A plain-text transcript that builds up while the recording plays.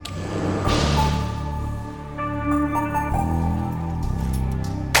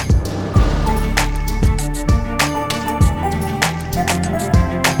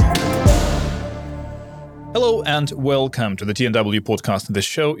and welcome to the TNW podcast, the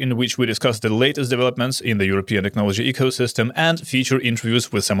show in which we discuss the latest developments in the European technology ecosystem and feature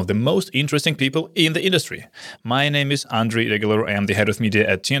interviews with some of the most interesting people in the industry. My name is Andrei Regular. I am the head of media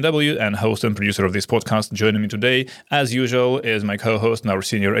at TNW and host and producer of this podcast. Joining me today, as usual, is my co-host and our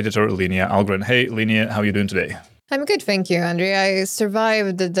senior editor, Linnea Algren. Hey, Linnea, how are you doing today? I'm good, thank you, Andrei. I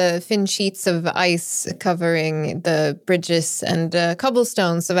survived the thin sheets of ice covering the bridges and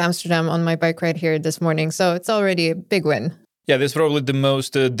cobblestones of Amsterdam on my bike ride here this morning, so it's already a big win. Yeah, this is probably the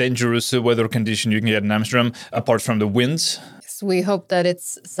most dangerous weather condition you can get in Amsterdam, apart from the winds. Yes, we hope that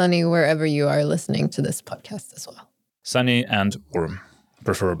it's sunny wherever you are listening to this podcast as well. Sunny and warm,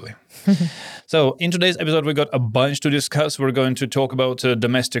 preferably. So in today's episode, we got a bunch to discuss. We're going to talk about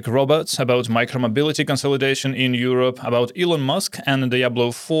domestic robots, about micromobility consolidation in Europe, about Elon Musk and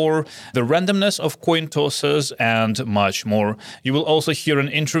Diablo 4, the randomness of coin tosses, and much more. You will also hear an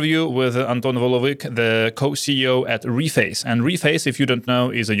interview with Anton Volovyk, the co-CEO at Reface. And Reface, if you don't know,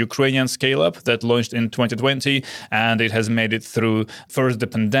 is a Ukrainian scale-up that launched in 2020, and it has made it through first the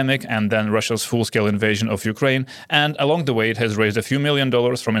pandemic and then Russia's full-scale invasion of Ukraine. And along the way, it has raised a few $1 million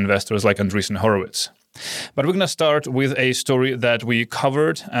from investors like Andreessen Horowitz. But we're going to start with a story that we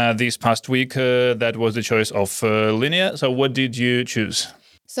covered this past week. That was the choice of Linnea. So what did you choose?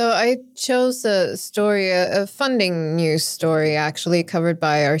 So I chose a story, a funding news story, actually, covered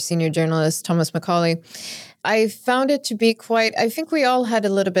by our senior journalist, Thomas Macaulay. I found it to be I think we all had a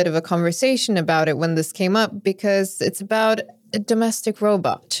little bit of a conversation about it when this came up, because it's about a domestic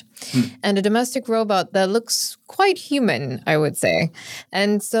robot. And a domestic robot that looks quite human, I would say.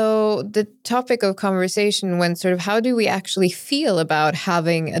 And so the topic of conversation went sort of, how do we actually feel about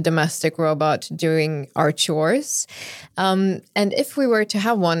having a domestic robot doing our chores? And if we were to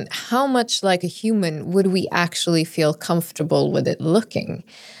have one, how much like a human would we actually feel comfortable with it looking?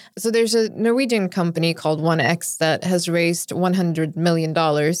 So there's a Norwegian company called 1X that has raised $100 million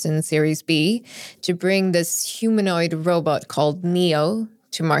in Series B to bring this humanoid robot called Neo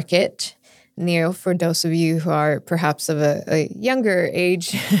to market. Neo, for those of you who are perhaps of a younger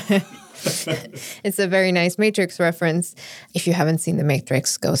age, it's a very nice Matrix reference. If you haven't seen The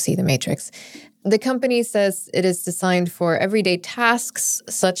Matrix, go see The Matrix. The company says it is designed for everyday tasks,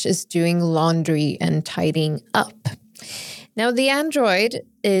 such as doing laundry and tidying up. Now, the android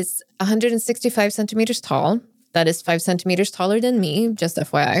is 165 centimeters tall. That is 5 centimeters taller than me, just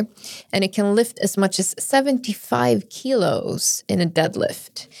FYI. And it can lift as much as 75 kilos in a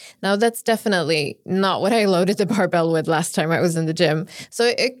deadlift. Now, that's definitely not what I loaded the barbell with last time I was in the gym. So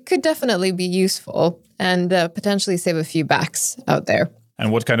it could definitely be useful and potentially save a few backs out there.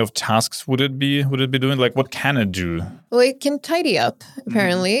 And what kind of tasks would it be doing? Like, what can it do? Well, it can tidy up,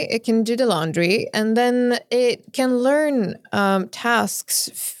 apparently. It can do the laundry. And then it can learn tasks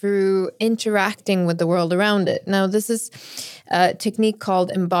through interacting with the world around it. Now, this is a technique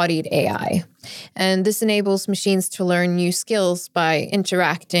called embodied AI. And this enables machines to learn new skills by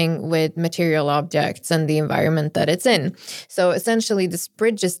interacting with material objects and the environment that it's in. So essentially, this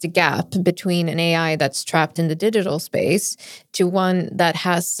bridges the gap between an AI that's trapped in the digital space to one that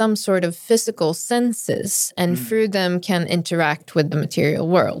has some sort of physical senses and through them can interact with the material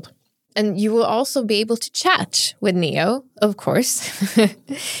world. And you will also be able to chat with Neo, of course,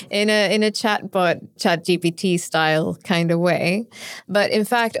 in a chatbot, ChatGPT style kind of way. But in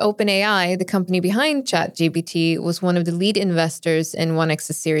fact, OpenAI, the company behind ChatGPT, was one of the lead investors in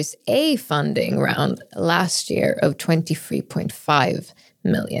 1X's Series A funding round last year of $23.5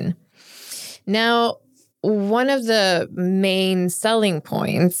 million. Now, one of the main selling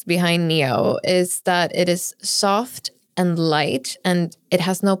points behind Neo is that it is soft and light, and it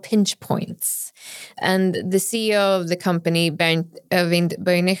has no pinch points. And the CEO of the company, Bernd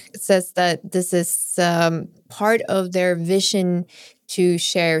Bönig, says that this is part of their vision to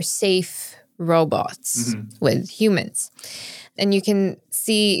share safe robots with humans. And you can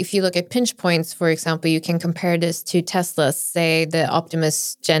see, if you look at pinch points, for example, you can compare this to Tesla's, say, the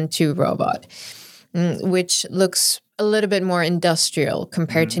Optimus Gen 2 robot, which looks a little bit more industrial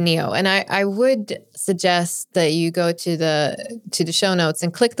compared to Neo. And I would suggest that you go to the show notes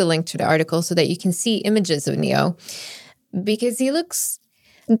and click the link to the article so that you can see images of Neo, because he looks,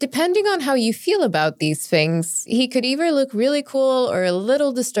 depending on how you feel about these things, he could either look really cool or a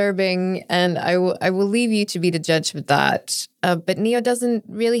little disturbing, and I will leave you to be the judge with that. But Neo doesn't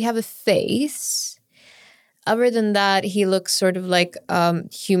really have a face. Other than that, he looks sort of like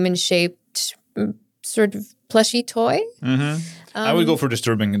human-shaped sort of plushy toy. I would go for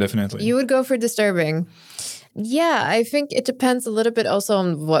disturbing, definitely. You would go for disturbing. Yeah, I think it depends a little bit also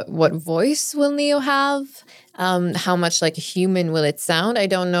on what voice will Neo have. How much like a human will it sound? I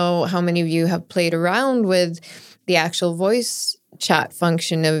don't know how many of you have played around with the actual voice chat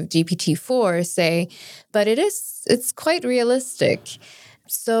function of GPT-4, say, but it's quite realistic.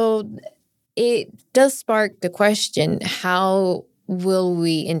 So it does spark the question, how will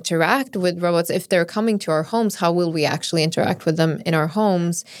we interact with robots if they're coming to our homes? How will we actually interact with them in our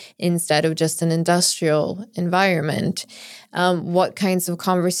homes instead of just an industrial environment? What kinds of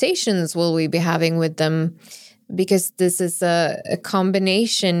conversations will we be having with them? Because this is a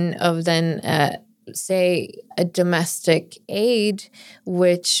combination of then, say, a domestic aid,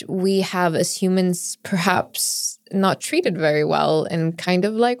 which we have as humans perhaps not treated very well and kind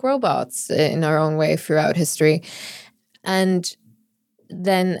of like robots in our own way throughout history. And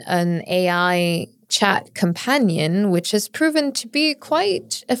then an AI chat companion, which has proven to be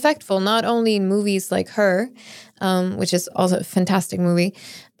quite effective, not only in movies like Her, which is also a fantastic movie,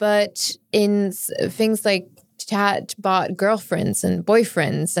 but in things like chatbot girlfriends and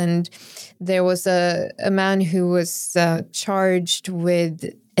boyfriends. And there was a man who was charged with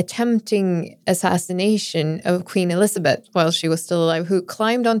attempting assassination of Queen Elizabeth while she was still alive, who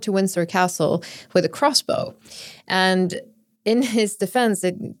climbed onto Windsor Castle with a crossbow. And in his defense,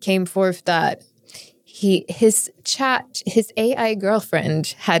 it came forth that his AI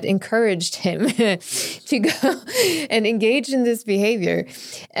girlfriend had encouraged him to go and engage in this behavior.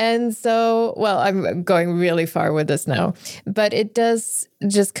 And so, well, I'm going really far with this now, but it does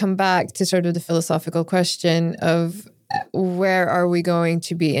just come back to sort of the philosophical question of where are we going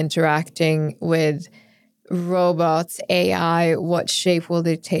to be interacting with robots, AI, what shape will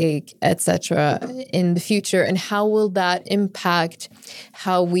they take, etc., in the future, and how will that impact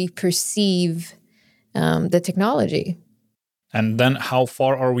how we perceive the technology? And then how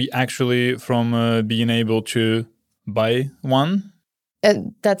far are we actually from being able to buy one?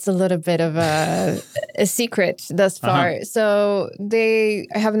 That's a little bit of a secret thus far. So they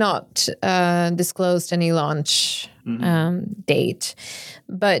have not disclosed any launch date,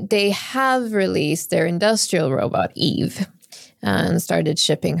 but they have released their industrial robot, Eve, and started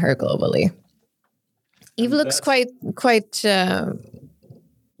shipping her globally. Eve looks quite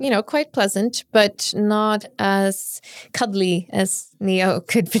pleasant, but not as cuddly as Neo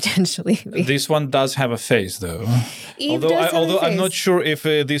could potentially be. This one does have a face, though. Although I'm not sure if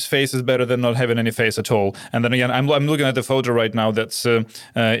this face is better than not having any face at all. And then again, I'm looking at the photo right now that's in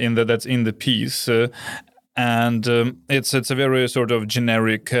the piece. And it's a very sort of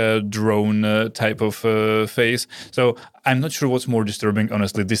generic drone type of face. So I'm not sure what's more disturbing,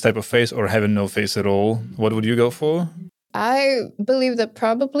 honestly, this type of face or having no face at all. What would you go for? I believe that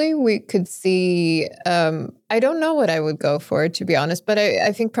probably we could see, I don't know what I would go for, to be honest, but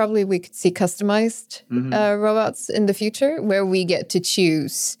I think probably we could see customized robots in the future where we get to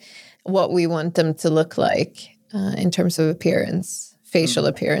choose what we want them to look like in terms of appearance, facial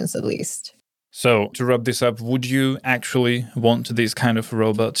appearance at least. So to wrap this up, would you actually want this kind of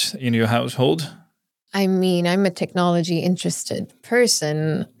robot in your household? I mean, I'm a technology interested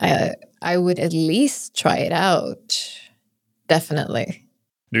person. I would at least try it out. Definitely.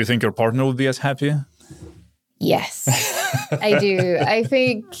 Do you think your partner would be as happy? Yes, I do. I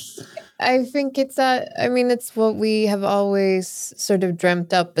think it's what we have always sort of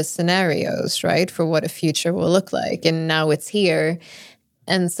dreamt up as scenarios, right? For what a future will look like. And now it's here.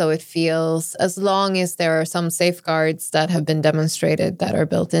 And so it feels, as long as there are some safeguards that have been demonstrated that are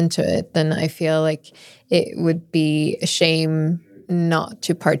built into it, then I feel like it would be a shame not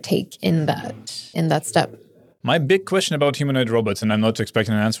to partake in that step. My big question about humanoid robots, and I'm not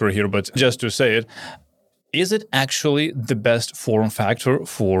expecting an answer here, but just to say it, is it actually the best form factor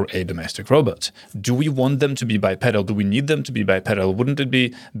for a domestic robot? Do we want them to be bipedal? Do we need them to be bipedal? Wouldn't it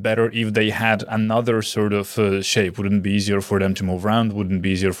be better if they had another sort of shape? Wouldn't it be easier for them to move around? Wouldn't it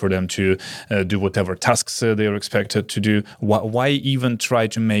be easier for them to do whatever tasks they are expected to do? Why even try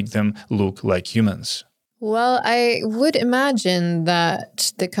to make them look like humans? Well, I would imagine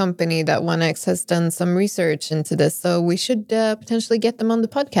that the company that 1X has done some research into this, so we should potentially get them on the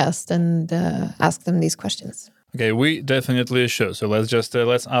podcast and ask them these questions. Okay, we definitely should. So let's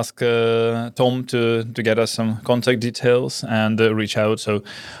ask Tom to get us some contact details and reach out. So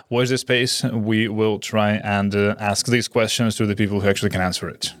watch this space. We will try and ask these questions to the people who actually can answer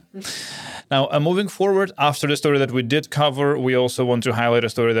it. Now, moving forward, after the story that we did cover, we also want to highlight a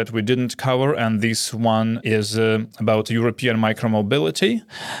story that we didn't cover, and this one is about European micromobility.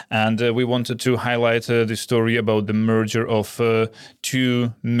 And we wanted to highlight the story about the merger of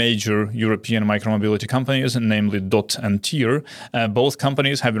two major European micromobility companies, namely DOT and TIER. Both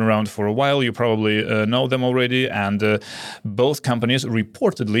companies have been around for a while. You probably know them already, and both companies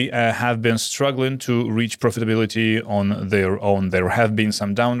reportedly have been struggling to reach profitability on their own. There have been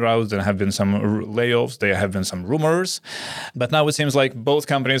some down rounds, there have been some layoffs, there have been some rumors, but now it seems like both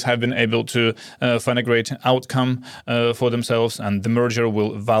companies have been able to find a great outcome for themselves, and the merger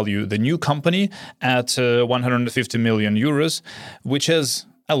will value the new company at 150 million euros, which is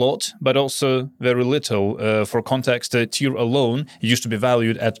a lot, but also very little. For context, TIER alone used to be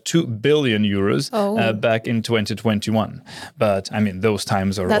valued at 2 billion euros back in 2021. But I mean, those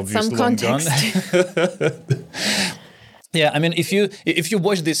times are obviously long gone. Yeah, I mean, if you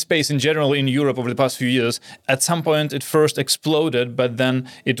watch this space in general in Europe over the past few years, at some point it first exploded, but then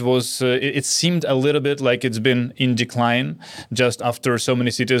it seemed a little bit like it's been in decline just after so many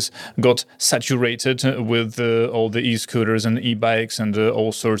cities got saturated with all the e-scooters and e-bikes and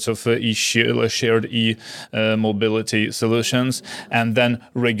all sorts of shared e-mobility solutions, and then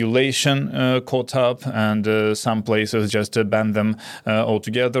regulation caught up, and some places just banned them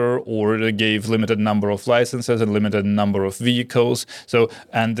altogether, or gave limited number of licenses and limited number of vehicles. So,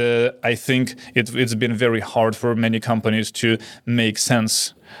 and I think it's been very hard for many companies to make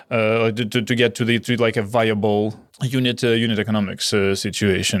sense, to get to like a viable unit economics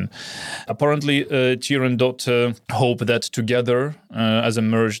situation. Apparently, TIER and DOT hope that together, as a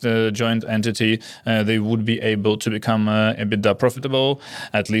merged joint entity, they would be able to become EBITDA profitable.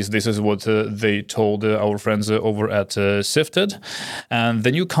 At least this is what they told our friends over at Sifted. And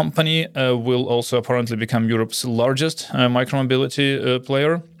the new company will also apparently become Europe's largest micromobility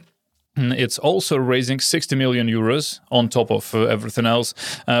player. It's also raising 60 million euros on top of everything else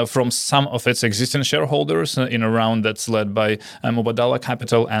from some of its existing shareholders in a round that's led by Mubadala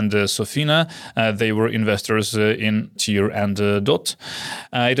Capital and Sofina. They were investors in TIER and DOT.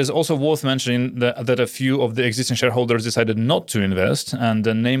 It is also worth mentioning that a few of the existing shareholders decided not to invest, and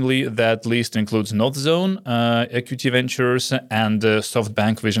namely that list includes Northzone, Equity Ventures, and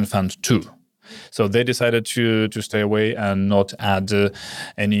SoftBank Vision Fund 2. So they decided to stay away and not add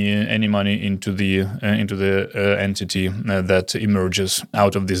any money into the entity that emerges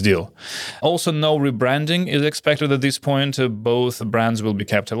out of this deal. Also, no rebranding is expected at this point. Both brands will be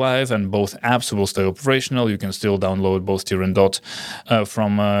kept alive, and both apps will stay operational. You can still download both TIER and DOT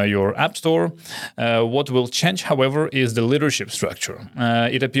from your app store. What will change, however, is the leadership structure.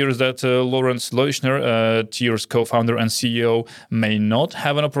 It appears that Lawrence Leuschner, TIER's co-founder and CEO, may not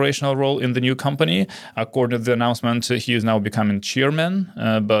have an operational role in the new company. According to the announcement, he is now becoming chairman,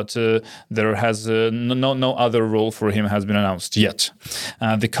 but there has no other role for him has been announced yet.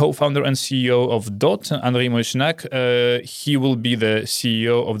 The co-founder and CEO of DOT, Andrei Moishnak, he will be the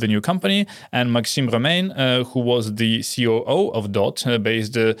CEO of the new company, and Maxime Romain, who was the COO of DOT,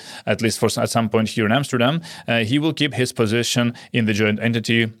 based at least at some point here in Amsterdam, he will keep his position in the joint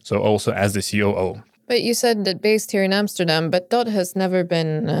entity, so also as the COO. But you said that based here in Amsterdam, but DOT has never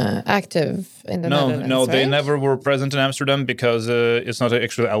been active in the Netherlands, No, right? They never were present in Amsterdam because it's not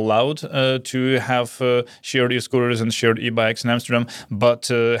actually allowed to have shared e-scooters and shared e-bikes in Amsterdam, but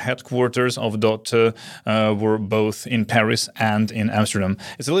headquarters of DOT were both in Paris and in Amsterdam.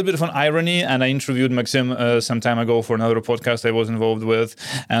 It's a little bit of an irony, and I interviewed Maxime some time ago for another podcast I was involved with,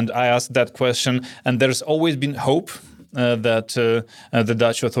 and I asked that question, and there's always been hope that the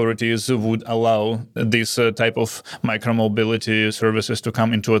Dutch authorities would allow this type of micromobility services to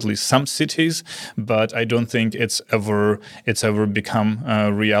come into at least some cities, but I don't think it's ever become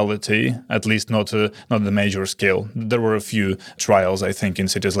reality. At least not the major scale. There were a few trials, I think, in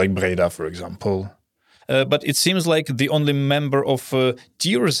cities like Breda, for example. But it seems like the only member of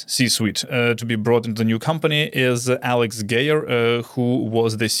TIER's C-suite to be brought into the new company is Alex Geyer, who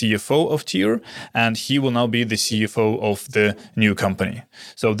was the CFO of TIER, and he will now be the CFO of the new company.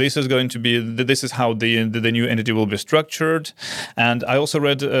 So this is how the new entity will be structured. And I also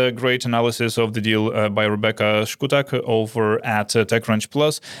read a great analysis of the deal by Rebecca Skutak over at TechCrunch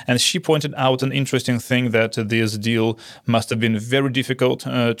Plus, and she pointed out an interesting thing, that this deal must have been very difficult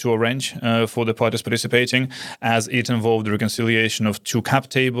to arrange for the parties participating. calculating, as it involved the reconciliation of two cap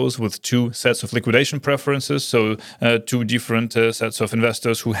tables with two sets of liquidation preferences, so two different sets of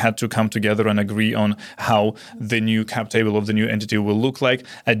investors who had to come together and agree on how the new cap table of the new entity will look like.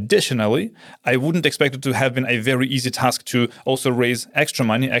 Additionally, I wouldn't expect it to have been a very easy task to also raise extra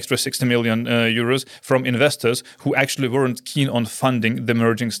money, extra 60 million euros from investors who actually weren't keen on funding the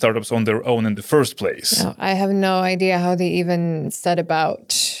merging startups on their own in the first place. No, I have no idea how they even set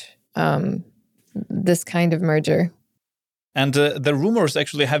about this kind of merger. And the rumors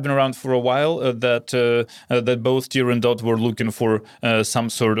actually have been around for a while that both Tier and Dot were looking for some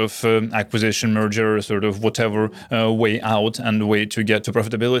sort of acquisition, merger, sort of whatever way out and way to get to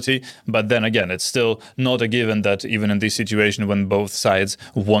profitability. But then again, it's still not a given that even in this situation, when both sides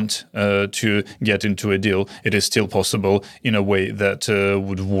want to get into a deal, it is still possible in a way that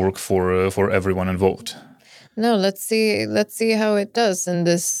would work for everyone involved. No, let's see how it does in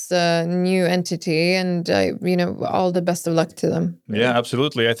this new entity, and all the best of luck to them. Yeah,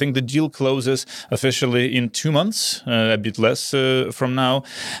 absolutely. I think the deal closes officially in 2 months, a bit less from now,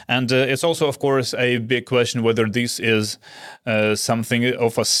 and it's also, of course, a big question whether this is something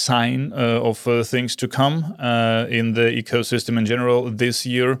of a sign of things to come in the ecosystem in general this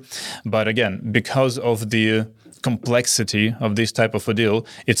year. But again, because of the complexity of this type of a deal,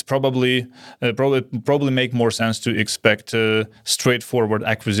 it's probably make more sense to expect straightforward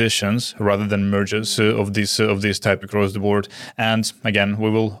acquisitions rather than mergers of this type across the board. And again, we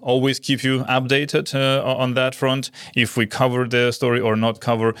will always keep you updated on that front. If we cover the story or not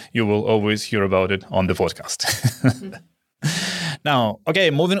cover, you will always hear about it on the podcast. Now, okay,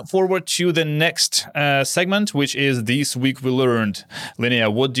 moving forward to the next segment, which is This Week We Learned.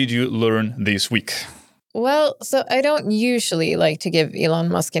 Linnea, what did you learn this week? Well, so I don't usually like to give Elon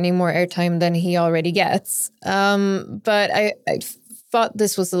Musk any more airtime than he already gets. But I thought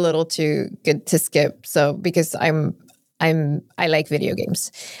this was a little too good to skip. So because I like video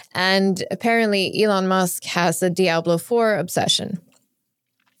games. And apparently Elon Musk has a Diablo 4 obsession.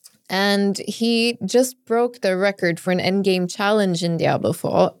 And he just broke the record for an endgame challenge in Diablo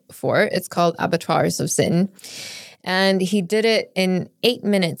 4. It's called Abattoirs of Sin. And he did it in 8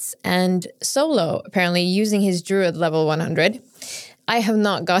 minutes and solo, apparently using his Druid level 100. I have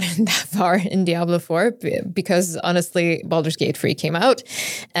not gotten that far in Diablo 4 because, honestly, Baldur's Gate 3 came out.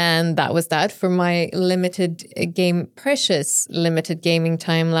 And that was that for my precious limited gaming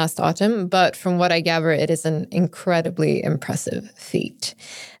time last autumn. But from what I gather, it is an incredibly impressive feat.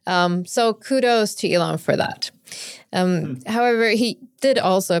 So kudos to Elon for that. However, he did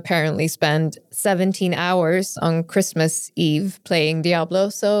also apparently spend 17 hours on Christmas Eve playing Diablo,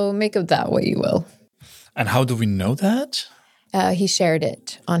 so make of that what you will. And how do we know that? He shared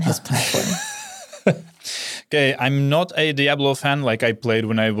it on his platform. Okay, I'm not a Diablo fan. Like I played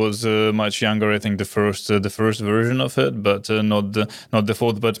when I was much younger. I think the first version of it, but not the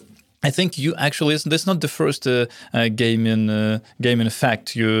fourth. But I think you actually, that's not the first gaming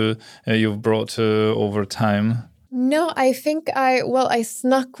fact you've brought over time. No, I think I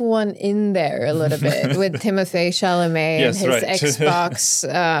snuck one in there a little bit with Timothée Chalamet and his right. Xbox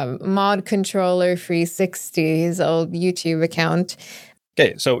mod controller 360, his old YouTube account.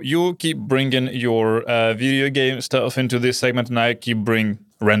 Okay, so you keep bringing your video game stuff into this segment, and I keep bringing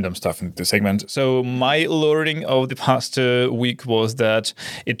random stuff into this segment. So my learning of the past week was that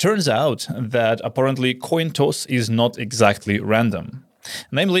it turns out that apparently coin toss is not exactly random.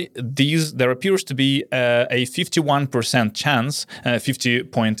 Namely, there appears to be a 51% chance,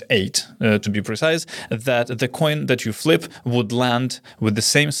 50.8 to be precise, that the coin that you flip would land with the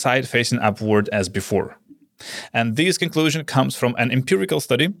same side facing upward as before. And this conclusion comes from an empirical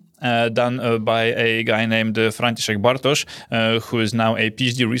study done by a guy named František Bartoš, who is now a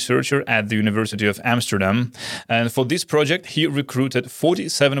PhD researcher at the University of Amsterdam. And for this project, he recruited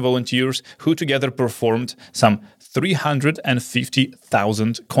 47 volunteers who together performed some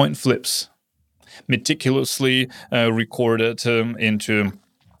 350,000 coin flips, meticulously recorded into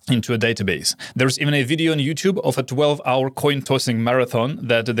a database. There's even a video on YouTube of a 12-hour coin tossing marathon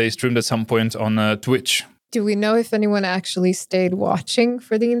that they streamed at some point on Twitch. Do we know if anyone actually stayed watching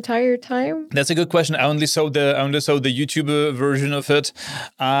for the entire time? That's a good question. I only saw the YouTube version of it.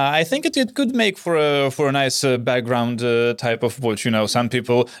 I think it could make for a nice background type of watch. You know, some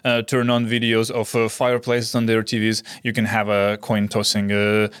people turn on videos of fireplaces on their TVs. You can have a coin tossing,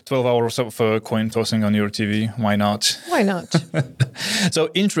 12 hours of coin tossing on your TV. Why not? Why not? So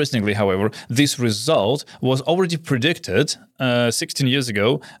interestingly, however, this result was already predicted 16 years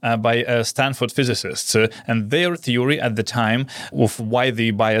ago by Stanford physicists. And their theory at the time of why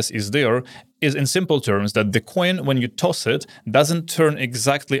the bias is there is, in simple terms, that the coin, when you toss it, doesn't turn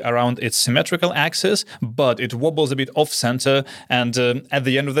exactly around its symmetrical axis, but it wobbles a bit off center, and at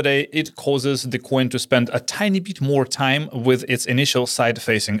the end of the day, it causes the coin to spend a tiny bit more time with its initial side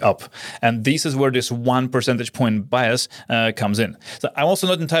facing up. And this is where this 1 percentage point bias comes in. So I'm also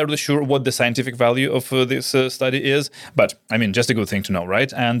not entirely sure what the scientific value of this study is, but I mean, just a good thing to know,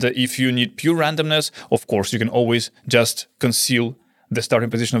 right? And if you need pure randomness, of course, you can always just conceal the starting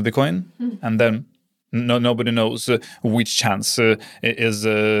position of the coin, and then nobody knows which chance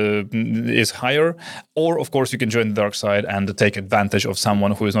is higher. Or, of course, you can join the dark side and take advantage of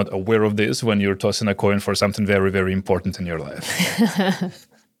someone who is not aware of this when you're tossing a coin for something very, very important in your life.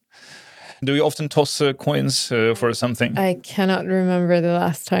 Do you often toss coins for something? I cannot remember the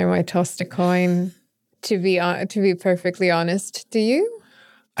last time I tossed a coin, to be perfectly honest. Do you?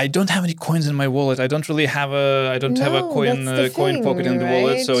 I don't have any coins in my wallet. I don't really have a coin pocket in the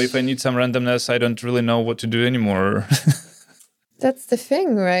wallet. So if I need some randomness, I don't really know what to do anymore. That's the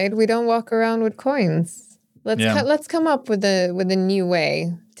thing, right? We don't walk around with coins. Let's come up with a new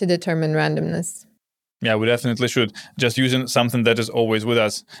way to determine randomness. Yeah, we definitely should. Just using something that is always with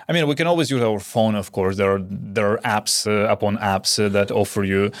us. I mean, we can always use our phone, of course. There are apps upon apps that offer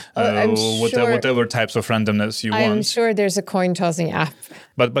you whatever types of randomness you want. I'm sure there's a coin tossing app.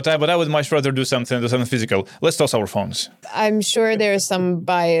 But I would much rather do something physical. Let's toss our phones. I'm sure there's some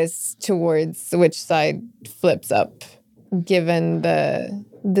bias towards which side flips up, given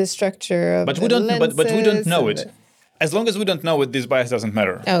the structure of the lenses. But we don't know it. As long as we don't know it, this bias doesn't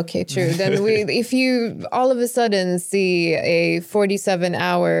matter. Okay, true. Then if you all of a sudden see a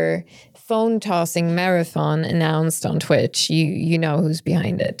 47-hour phone tossing marathon announced on Twitch, you know who's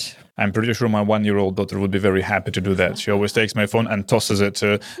behind it. I'm pretty sure my 1-year-old daughter would be very happy to do that. She always takes my phone and tosses it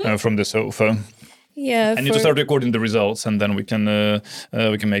from the sofa. Yeah, I need to start recording the results, and then we can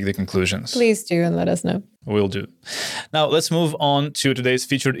make the conclusions. Please do, and let us know. Will do. Now, let's move on to today's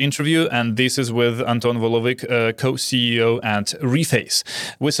featured interview, and this is with Anton Volovyk, co-CEO at Reface.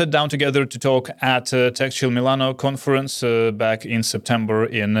 We sat down together to talk at TechChill Milano conference back in September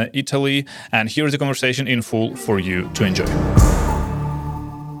in Italy, and here's the conversation in full for you to enjoy.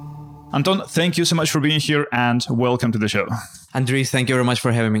 Anton, thank you so much for being here, and welcome to the show. Andriy, thank you very much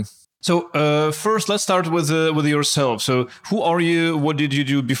for having me. So first, let's start with yourself. So who are you? What did you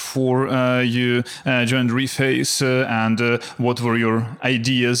do before you joined Reface? And what were your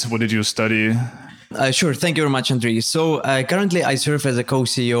ideas? What did you study? Sure. Thank you very much, Andriy. So currently I serve as a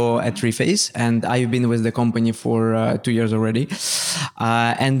co-CEO at Reface, and I've been with the company for 2 years already.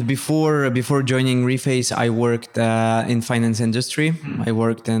 And before joining Reface, I worked in finance industry. I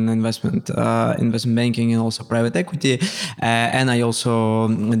worked in investment banking and also private equity. And I also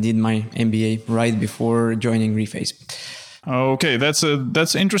did my MBA right before joining Reface. Okay,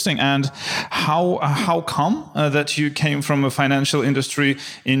 that's interesting. And how come that you came from a financial industry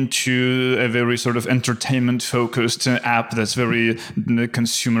into a very sort of entertainment focused app that's very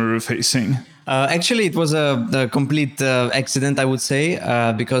consumer facing? Actually, it was a complete accident, I would say,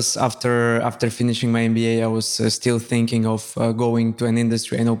 because after finishing my MBA, I was still thinking of going to an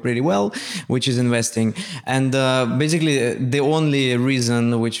industry I know pretty well, which is investing. And basically, the only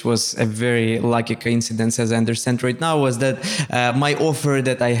reason, which was a very lucky coincidence, as I understand right now, was that my offer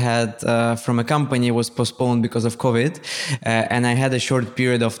that I had from a company was postponed because of COVID, and I had a short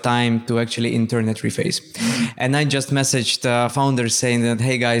period of time to actually intern at Reface. And I just messaged founders saying that,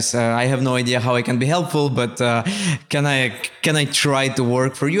 hey guys, I have no idea how I can be helpful, but can I try to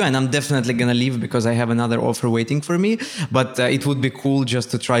work for you? And I'm definitely gonna leave because I have another offer waiting for me, but it would be cool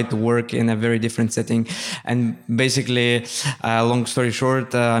just to try to work in a very different setting. And basically, long story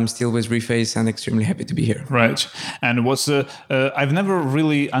short, I'm still with Reface and extremely happy to be here. Right. And I've never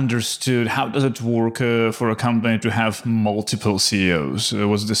really understood, how does it work for a company to have multiple CEOs?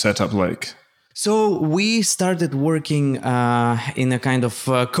 What's the setup like? So we started working in a kind of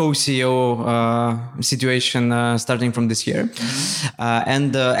co-CEO situation starting from this year.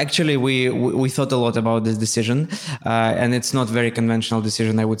 And actually we thought a lot about this decision. And it's not very conventional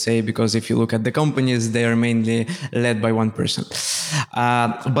decision, I would say, because if you look at the companies, they are mainly led by one person.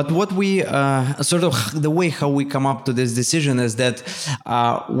 But what we the way how we come up to this decision is that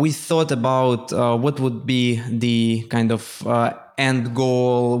we thought about what would be the kind of end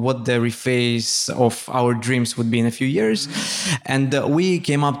goal, what the reface of our dreams would be in a few years. And we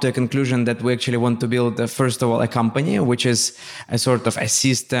came up to a conclusion that we actually want to build, first of all, a company, which is a sort of a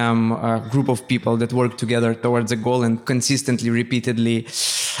system, a group of people that work together towards a goal and consistently, repeatedly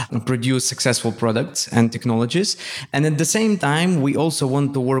produce successful products and technologies. And at the same time, we also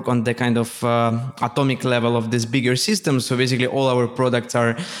want to work on the kind of atomic level of this bigger system. So basically all our products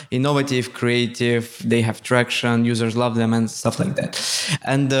are innovative, creative, they have traction, users love them and stuff like that.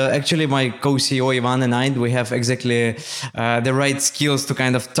 And actually my co-CEO Ivan and I, we have exactly the right skills to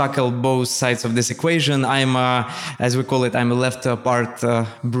kind of tackle both sides of this equation. I'm, as we call it, I'm a left part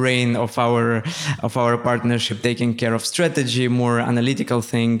brain of our partnership, taking care of strategy, more analytical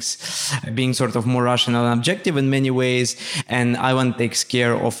things, being sort of more rational and objective in many ways. And Ivan takes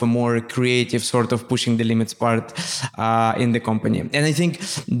care of a more creative sort of pushing the limits part in the company. And I think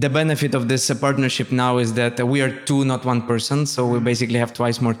the benefit of this partnership now is that we are two, not one person. So we basically have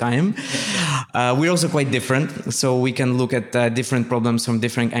twice more time. We're also quite different. So we can look at different problems from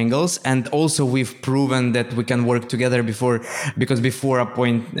different angles. And also we've proven that we can work together because before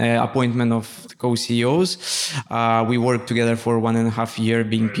appointment of the co-CEOs, we worked together for 1.5 years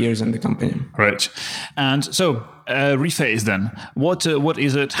being peers in the company. Right. And so Reface then, what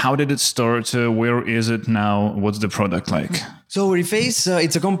is it? How did it start? Where is it now? What's the product like? So Reface,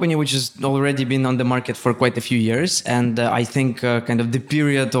 it's a company which has already been on the market for quite a few years. And I think kind of the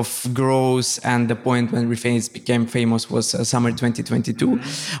period of growth and the point when Reface became famous was summer 2022,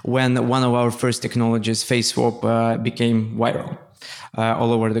 when one of our first technologies, face swap, became viral.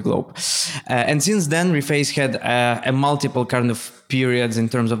 All over the globe. And since then, Reface had a multiple kind of periods in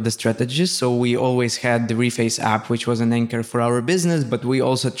terms of the strategies. So we always had the Reface app, which was an anchor for our business, but we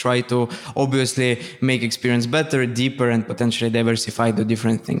also try to obviously make experience better, deeper, and potentially diversify the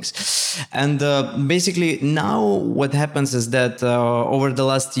different things. And basically now what happens is that over the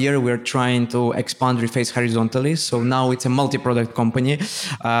last year, we're trying to expand Reface horizontally. So now it's a multi-product company.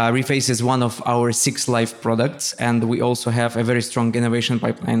 Reface is one of our 6 live products, and we also have a very strong innovation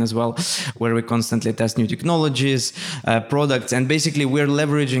pipeline as well, where we constantly test new technologies, products, and basically we're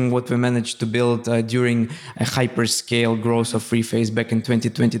leveraging what we managed to build during a hyperscale growth of Reface back in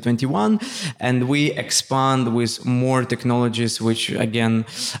 2020-21, and we expand with more technologies, which again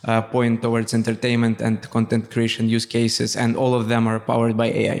point towards entertainment and content creation use cases, and all of them are powered by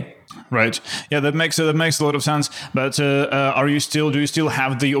AI. Right. Yeah, that makes a lot of sense. But do you still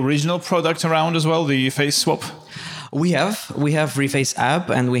have the original product around as well, the face swap? We have Reface app,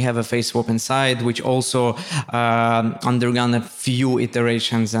 and we have a face swap inside, which also undergone a few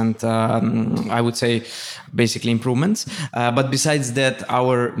iterations and I would say basically improvements. But besides that,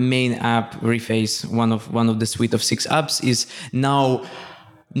 our main app, Reface, one of the suite of 6 apps, is now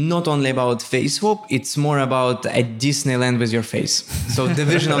not only about face swap, it's more about a Disneyland with your face. So the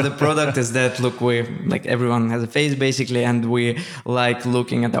vision of the product is that, look, everyone has a face basically, and we like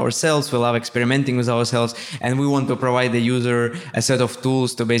looking at ourselves, we love experimenting with ourselves, and we want to provide the user a set of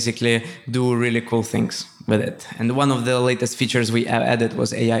tools to basically do really cool things with it. And one of the latest features we added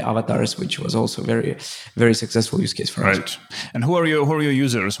was AI avatars, which was also very, very successful use case for us. Right. And who are your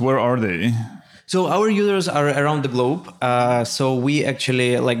users? Where are they? So our users are around the globe. So we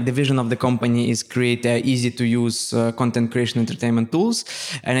actually, the vision of the company is create easy to use content creation entertainment tools.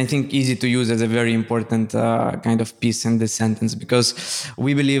 And I think easy to use is a very important kind of piece in this sentence, because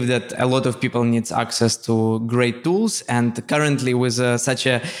we believe that a lot of people needs access to great tools. And currently with such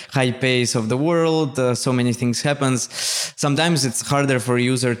a high pace of the world, so many things happens, sometimes it's harder for a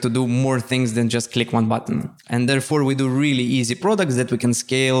user to do more things than just click one button. And therefore we do really easy products that we can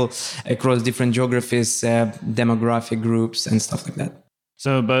scale across different geographies, demographic groups, and stuff like that.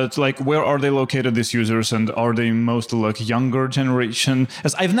 So, but where are they located, these users, and are they mostly younger generation?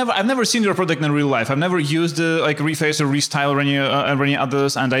 As I've never seen your product in real life. I've never used Reface or Restyle or any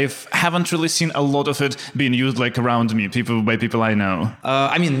others, and I haven't really seen a lot of it being used around me, by people I know.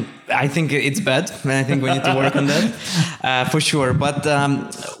 I think it's bad, and I think we need to work on that for sure. But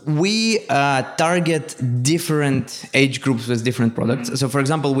we target different age groups with different products. So, for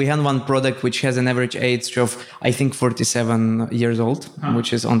example, we have one product which has an average age of, I think, 47 years old.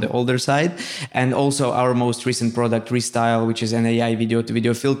 Which is on the older side. And also our most recent product, Restyle, which is an AI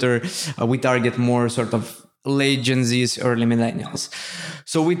video-to-video filter. We target more sort of late Gen Zs, early millennials.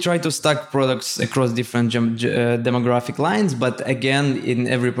 So we try to stack products across different demographic lines, but again, in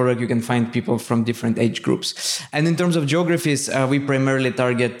every product you can find people from different age groups. And in terms of geographies, we primarily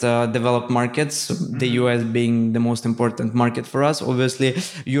target developed markets, the US being the most important market for us. Obviously,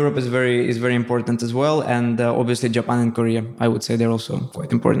 Europe is very important as well, and obviously Japan and Korea, I would say they're also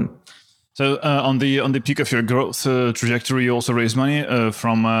quite important. So on the peak of your growth trajectory, you also raised money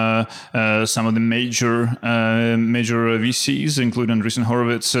from some of the major VCs, including Andreessen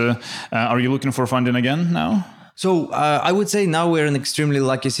Horowitz. Are you looking for funding again now? So I would say now we're in an extremely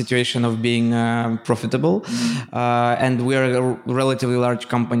lucky situation of being profitable, and we're a relatively large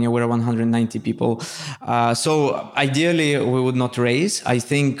company. We're 190 people. So ideally, we would not raise. I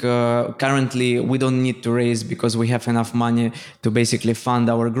think currently we don't need to raise because we have enough money to basically fund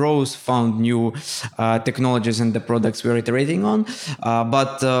our growth, fund new technologies and the products we're iterating on.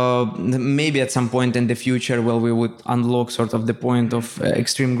 But maybe at some point in the future, we would unlock sort of the point of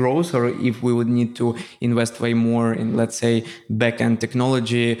extreme growth, or if we would need to invest way more in, let's say, back-end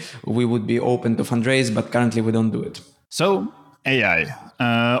technology, we would be open to fundraise, but currently we don't do it. So AI.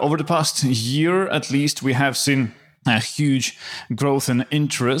 Over the past year, at least, we have seen a huge growth and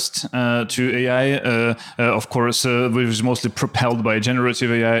interest to AI, of course, which is mostly propelled by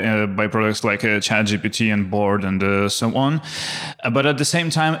generative AI, by products like ChatGPT and Board and so on. But at the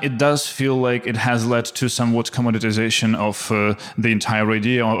same time, it does feel like it has led to somewhat commoditization of the entire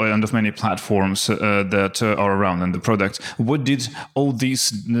idea and of many platforms that are around in the product. What did all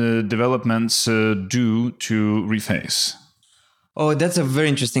these developments do to Reface? Oh, that's a very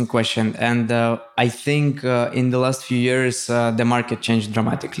interesting question. And I think in the last few years, the market changed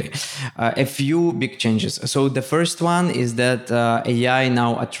dramatically. A few big changes. So the first one is that AI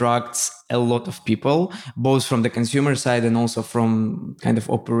now attracts a lot of people, both from the consumer side and also from kind of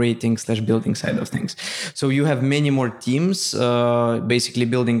operating/building side of things. So you have many more teams basically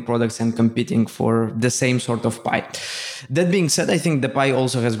building products and competing for the same sort of pie. That being said, I think the pie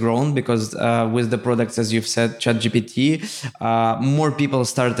also has grown because with the products, as you've said, ChatGPT, more people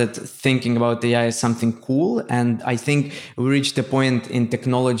started thinking about AI as something cool. And I think we reached a point in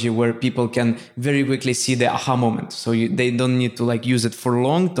technology where people can very quickly see the aha moment. So they don't need to use it for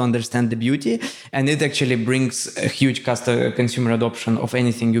long to understand the beauty, and it actually brings a huge consumer adoption of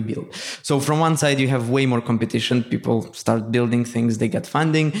anything you build. So from one side, you have way more competition. People start building things, they get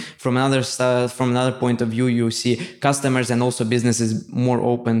funding. From another point of view, you see customers and also businesses more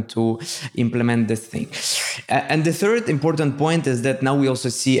open to implement this thing. And the third important point is that now we also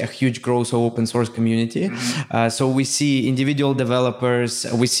see a huge growth of open source community. So we see individual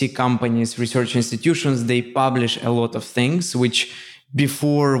developers, we see companies, research institutions, they publish a lot of things which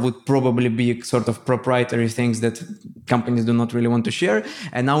before would probably be sort of proprietary things that companies do not really want to share.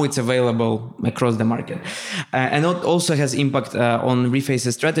 And now it's available across the market. And it also has impact on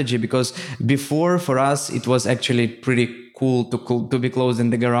Reface's strategy, because before for us, it was actually pretty cool to be closed in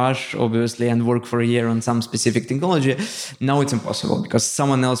the garage, obviously, and work for a year on some specific technology. Now it's impossible because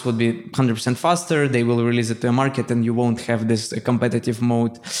someone else would be 100% faster. They will release it to a market and you won't have this competitive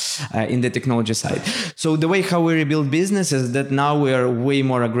mode in the technology side. So the way how we rebuild business is that now we are way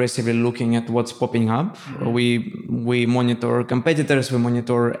more aggressively looking at what's popping up. We monitor competitors, we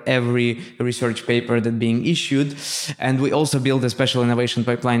monitor every research paper that's being issued. And we also build a special innovation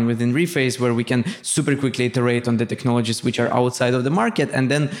pipeline within Reface where we can super quickly iterate on the technologies which are outside of the market, and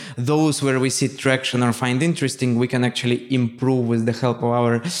then those where we see traction or find interesting, we can actually improve with the help of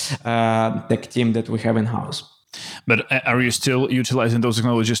our tech team that we have in-house. But are you still utilizing those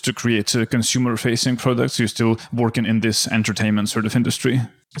technologies to create consumer-facing products? You're still working in this entertainment sort of industry?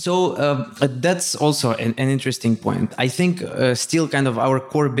 So that's also an interesting point. I think still kind of our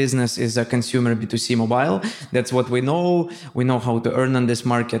core business is a consumer B2C mobile. That's what we know. We know how to earn on this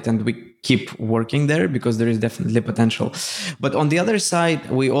market, and we keep working there because there is definitely potential. But on the other side,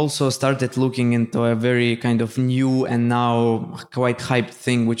 we also started looking into a very kind of new and now quite hyped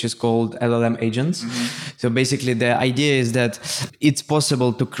thing, which is called LLM agents. So basically the idea is that it's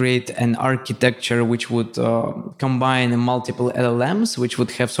possible to create an architecture which would combine multiple LLMs, which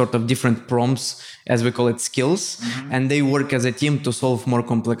would have sort of different prompts, as we call it, skills, and they work as a team to solve more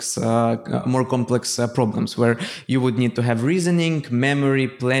complex problems where you would need to have reasoning, memory,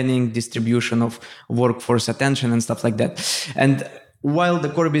 planning, distribution of workforce attention and stuff like that. And while the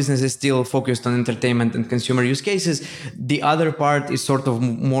core business is still focused on entertainment and consumer use cases, the other part is sort of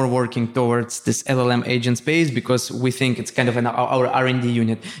more working towards this LLM agent space, because we think it's kind of our R&D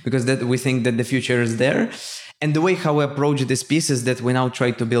unit, because that we think that the future is there. And the way how we approach this piece is that we now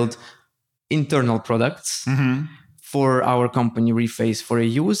try to build internal products for our company Reface for a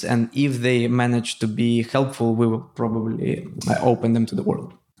use. And if they manage to be helpful, we will probably open them to the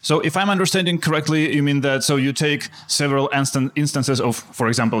world. So if I'm understanding correctly, you mean that so you take several instances of, for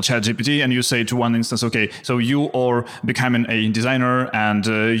example, ChatGPT, and you say to one instance, okay, so you are becoming a designer, and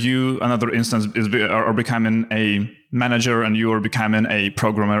another instance are becoming a manager and you are becoming a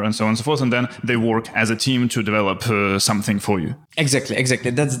programmer and so on and so forth, and then they work as a team to develop something for you. Exactly.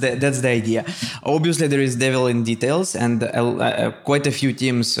 That's the idea. Obviously, there is devil in details, and quite a few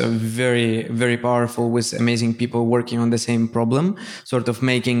teams are very, very powerful with amazing people working on the same problem, sort of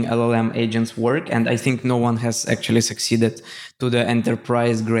making LLM agents work. And I think no one has actually succeeded to the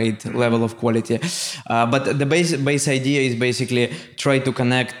enterprise grade level of quality. But the base idea is basically try to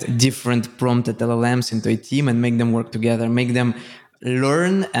connect different prompted LLMs into a team and make them work together, make them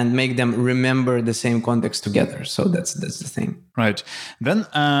learn and make them remember the same context together. So that's the thing. Right. Then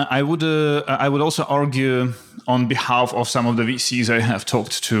I would also argue on behalf of some of the VCs I have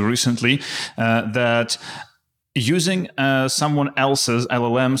talked to recently that using someone else's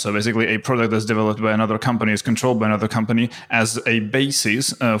LLM, so basically a product that's developed by another company, is controlled by another company, as a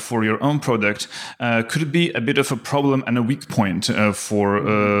basis for your own product, could be a bit of a problem and a weak point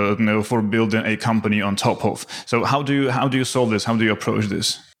for building a company on top of. So how do you solve this? How do you approach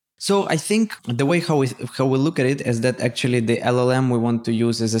this? So I think the way how we look at it is that actually the LLM we want to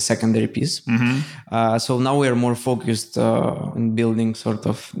use as a secondary piece. So now we are more focused on building sort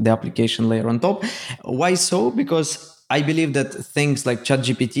of the application layer on top. Why so? Because I believe that things like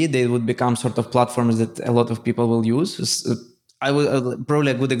ChatGPT, they would become sort of platforms that a lot of people will use. I would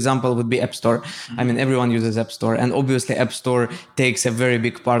probably a good example would be App Store. I mean, everyone uses App Store, and obviously App Store takes a very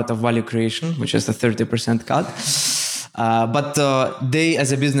big part of value creation, which is the 30% cut. But they,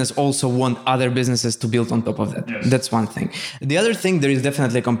 as a business, also want other businesses to build on top of that. Yes. That's one thing. The other thing, there is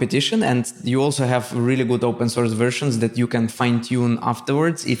definitely competition, and you also have really good open source versions that you can fine tune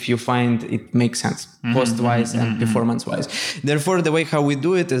afterwards if you find it makes sense, cost-wise and performance-wise. Therefore, the way how we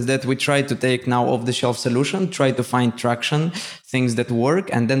do it is that we try to take now off-the-shelf solution, try to find traction, things that work,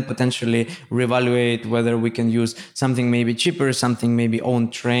 and then potentially reevaluate whether we can use something maybe cheaper, something maybe own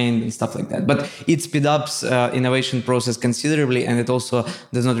trained and stuff like that. But it speeds up innovation process considerably, and it also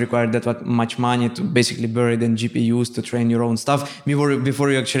does not require that much money to basically bury it in GPUs to train your own stuff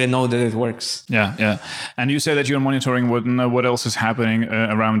before you actually know that it works. Yeah. And you say that you're monitoring what else is happening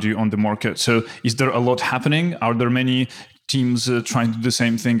around you on the market. So is there a lot happening? Are there many teams trying to do the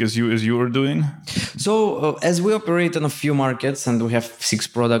same thing as you are doing? So as we operate in a few markets and we have 6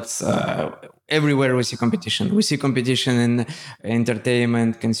 products, everywhere we see competition. We see competition in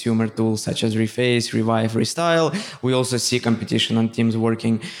entertainment, consumer tools such as Reface, Revive, Restyle. We also see competition on teams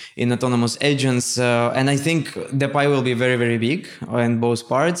working in autonomous agents. And I think the pie will be very, very big in both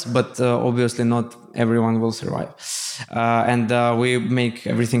parts, but obviously not everyone will survive. And we make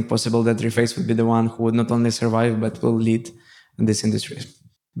everything possible that Reface would be the one who would not only survive, but will lead in this industry.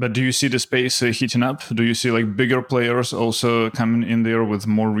 But do you see the space heating up? Do you see like bigger players also coming in there with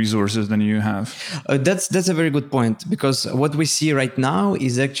more resources than you have? That's a very good point, because what we see right now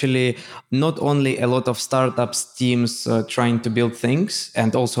is actually not only a lot of startups, teams trying to build things,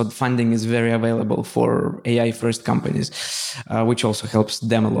 and also funding is very available for AI first companies, which also helps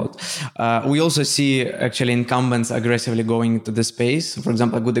them a lot. We also see actually incumbents aggressively going into the space. For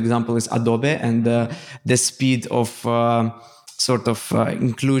example, a good example is Adobe, and the speed of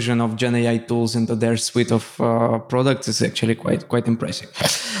inclusion of Gen AI tools into their suite of products is actually quite impressive.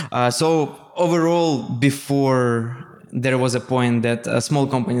 So overall, before there was a point that small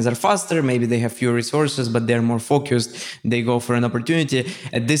companies are faster, maybe they have fewer resources, but they're more focused, they go for an opportunity.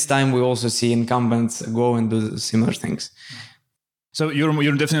 At this time, we also see incumbents go and do similar things. So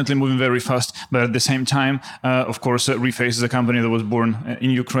you're definitely moving very fast, but at the same time, of course, Reface is a company that was born in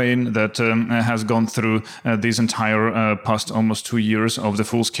Ukraine that has gone through this entire past almost 2 years of the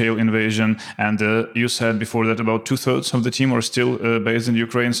full-scale invasion. And you said before that about 2/3 of the team are still based in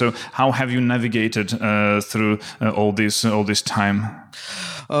Ukraine. So how have you navigated through all this time?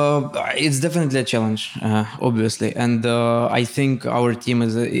 It's definitely a challenge, obviously. And I think our team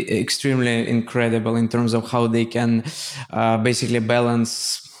is extremely incredible in terms of how they can basically balance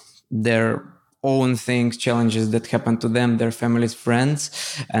their own things, challenges that happen to them, their families, friends,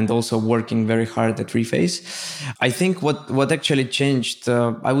 and also working very hard at Reface. I think what actually changed,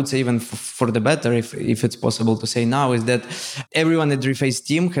 I would say even for the better, if it's possible to say now, is that everyone at Reface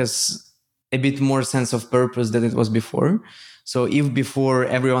team has a bit more sense of purpose than it was before. So if before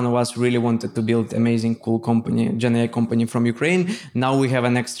everyone of us really wanted to build amazing, cool company, Gen AI company from Ukraine, now we have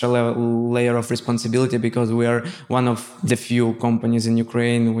an extra layer of responsibility because we are one of the few companies in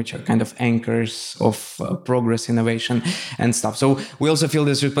Ukraine which are kind of anchors of progress, innovation and stuff. So we also feel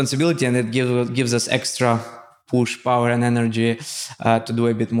this responsibility, and it gives us extra push, power and energy to do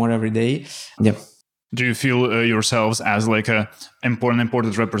a bit more every day. Yeah. Do you feel yourselves as like a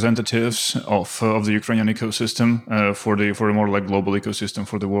important representatives of the Ukrainian ecosystem for a more like global ecosystem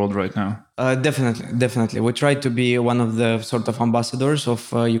for the world right now? Definitely. We try to be one of the sort of ambassadors of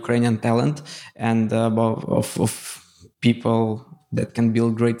Ukrainian talent and of people that can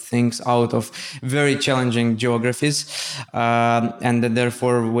build great things out of very challenging geographies, and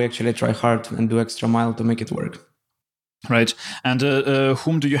therefore we actually try hard and do extra mile to make it work. Right, and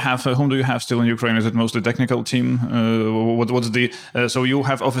whom do you have? Whom do you have still in Ukraine? Is it mostly technical team? What's the? So you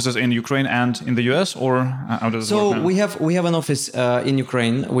have offices in Ukraine and in the US, or how does it work now? we have an office in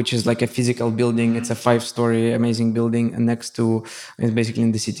Ukraine, which is like a physical building. It's a 5-story amazing building next to, it's basically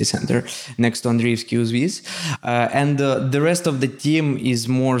in the city center, next to Andriivsky USVs, and the rest of the team is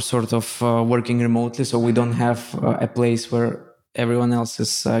more sort of working remotely. So we don't have a place where everyone else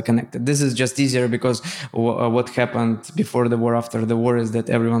is connected. This is just easier because what happened before the war, after the war, is that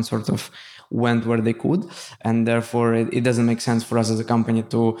everyone sort of went where they could, and therefore it doesn't make sense for us as a company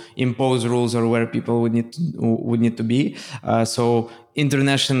to impose rules or where people would need to be. So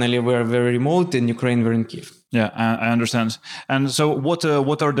internationally we're very remote. In Ukraine we're in Kyiv. Yeah, I understand. And so what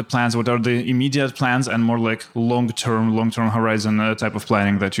are the plans? What are the immediate plans and more like long-term horizon type of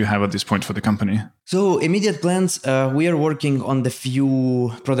planning that you have at this point for the company? So immediate plans, we are working on the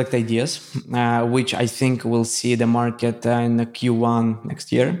few product ideas, which I think will see the market in Q1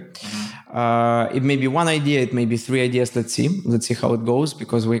 next year. It may be one idea, it may be 3 ideas. Let's see how it goes,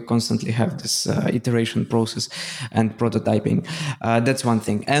 because we constantly have this iteration process and prototyping. That's one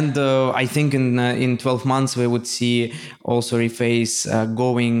thing. And I think in 12 months we would see also Reface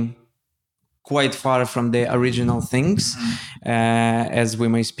going quite far from the original things, as we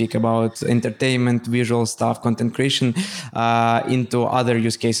may speak about entertainment, visual stuff, content creation, into other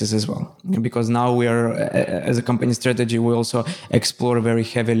use cases as well. Because now we are, as a company strategy, we also explore very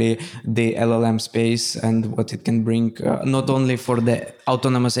heavily the LLM space and what it can bring, not only for the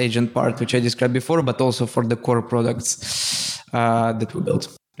autonomous agent part, which I described before, but also for the core products that we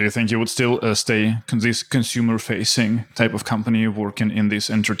built. Do you think you would still stay this consumer-facing type of company working in this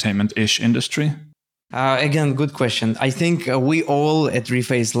entertainment-ish industry? Again, good question. I think we all at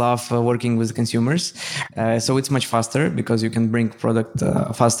Reface love working with consumers. So it's much faster because you can bring product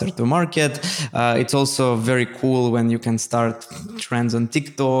faster to market. It's also very cool when you can start trends on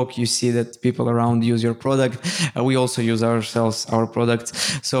TikTok. You see that people around use your product. We also use our products.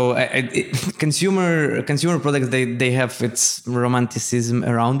 So consumer products, they have its romanticism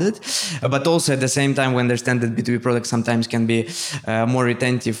around it. But also at the same time, we understand that B2B products sometimes can be more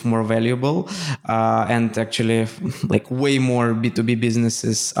retentive, more valuable. And actually like way more B2B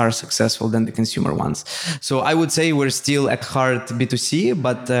businesses are successful than the consumer ones. So I would say we're still at heart B2C,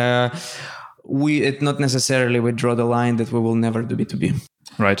 but it not necessarily we draw the line that we will never do B2B.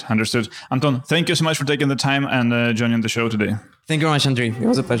 Right, understood. Anton, thank you so much for taking the time and joining the show today. Thank you very much, Andriy. It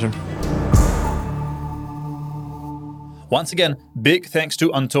was a pleasure. Once again, big thanks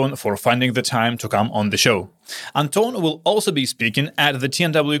to Anton for finding the time to come on the show. Anton will also be speaking at the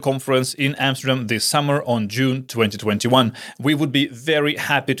TNW conference in Amsterdam this summer on June 2021. We would be very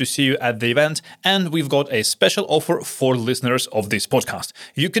happy to see you at the event, and we've got a special offer for listeners of this podcast.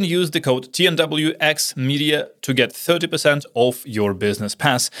 You can use the code TNWXmedia to get 30% off your business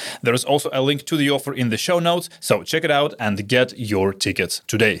pass. There is also a link to the offer in the show notes, so check it out and get your tickets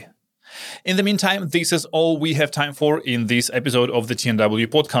today. In the meantime, this is all we have time for in this episode of the TNW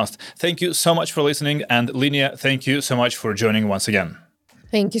podcast. Thank you so much for listening, and Linnea, thank you so much for joining once again.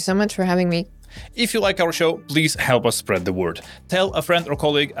 Thank you so much for having me. If you like our show, please help us spread the word. Tell a friend or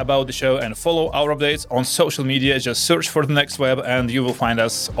colleague about the show and follow our updates on social media. Just search for The Next Web and you will find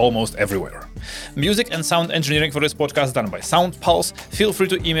us almost everywhere. Music and sound engineering for this podcast done by Sound Pulse. Feel free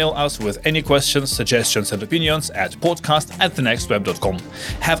to email us with any questions, suggestions and opinions at podcast@thenextweb.com.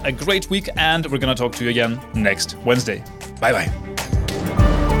 Have a great week, and we're gonna talk to you again next Wednesday. Bye-bye.